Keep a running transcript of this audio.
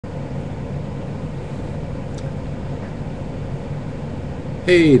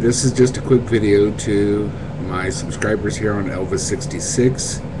Hey, this is just a quick video to my subscribers here on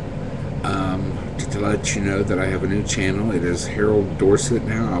Elvis66. To let you know that I have a new channel. It is Harold Dorset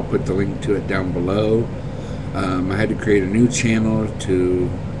now. I'll put the link to it down below. I had to create a new channel to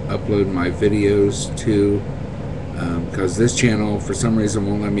upload my videos to because this channel for some reason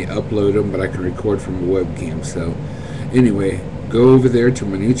won't let me upload them, but I can record from a webcam. So anyway, go over there to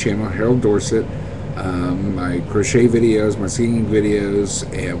my new channel, Harold Dorset. My crochet videos, my singing videos,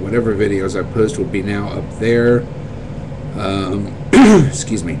 and whatever videos I post will be now up there.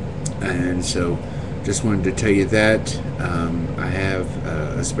 Excuse me. And so just wanted to tell you that I have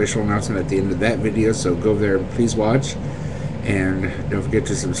a special announcement at the end of that video, so go over there and please watch, and don't forget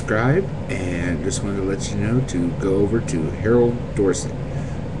to subscribe. And just wanted to let you know to go over to Harold Dorset,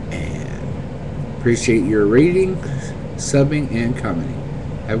 and appreciate your rating, subbing, and commenting.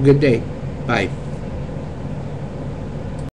 Have a good day. Bye.